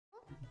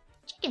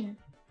chicken.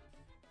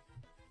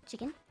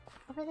 Chicken?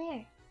 Over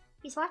there.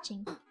 He's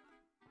watching.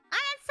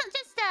 That's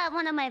just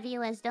one of my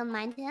viewers. Don't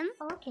mind him.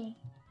 Oh, okay.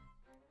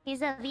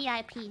 He's a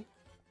VIP.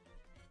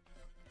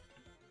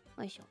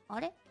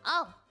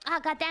 Oh! Ah,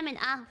 goddammit.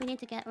 Ah, we need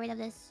to get rid of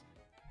this.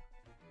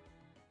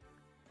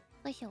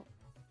 Are you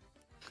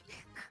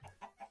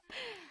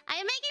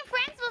making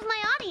friends with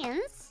my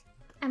audience?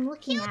 I'm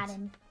looking at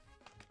him.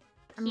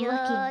 I'm Cute.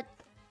 looking.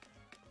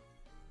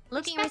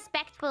 Looking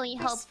respectfully,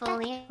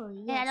 hopefully. Yes.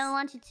 Yeah, I don't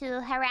want you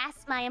to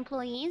harass my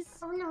employees.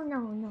 Oh, no,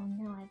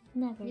 I'd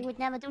never. You would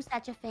never do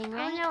such a thing,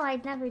 right? Oh, no,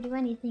 I'd never do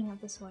anything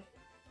of the sort.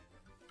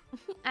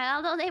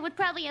 Although they would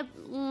probably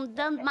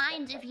don't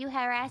mind if you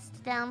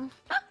harassed them.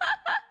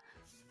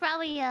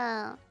 Probably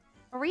a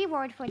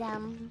reward for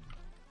them.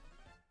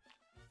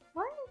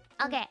 What?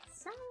 Okay.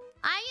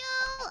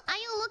 Are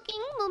you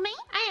looking, Mumei?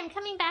 I am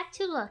coming back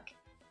to look.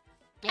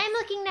 Yes. I'm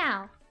looking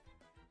now.